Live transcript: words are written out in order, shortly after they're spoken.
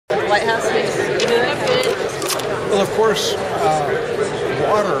The White House is good. Well, of course,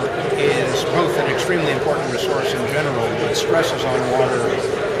 water is both an extremely important resource in general, but stresses on water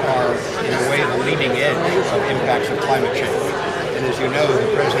are, in a way, the leading edge of impacts of climate change. And as you know,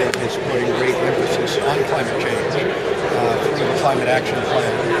 the President is putting great emphasis on climate change through the Climate Action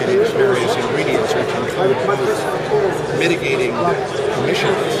Plan and its various ingredients, which include both mitigating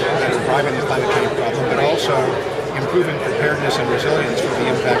emissions that are driving the climate change problem, but also improving preparedness and resilience for the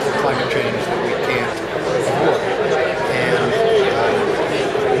impacts of climate change that we can't avoid. And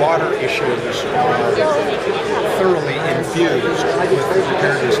water issues are thoroughly infused with the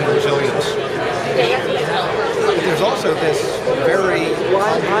preparedness and resilience issues. But there's also this very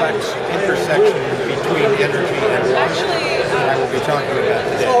complex intersection between energy and water that I will be talking about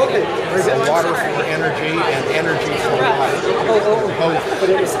today. And water for energy and energy for water. Both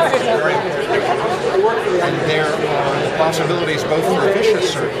very important. And there are possibilities both for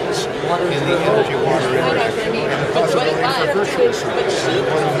vicious circles in the energy-water interaction and the possibility for virtuous circles. And we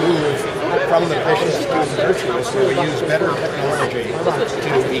want to move from the vicious to the virtuous, where we use better technology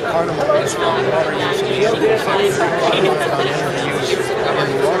to economize on water use in the energy sector, economize on energy use in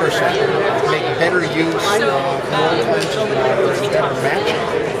the water sector, make better use of more kinds of water and better matching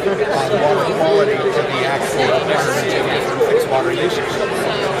water quality to the actual requirements of different water uses.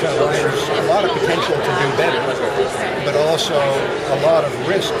 So there's a lot of potential to do better, but also a lot of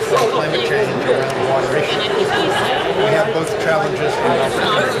risk from climate change around water issues. We have both challenges and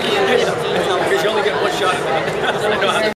opportunities. Because you only get one shot at it.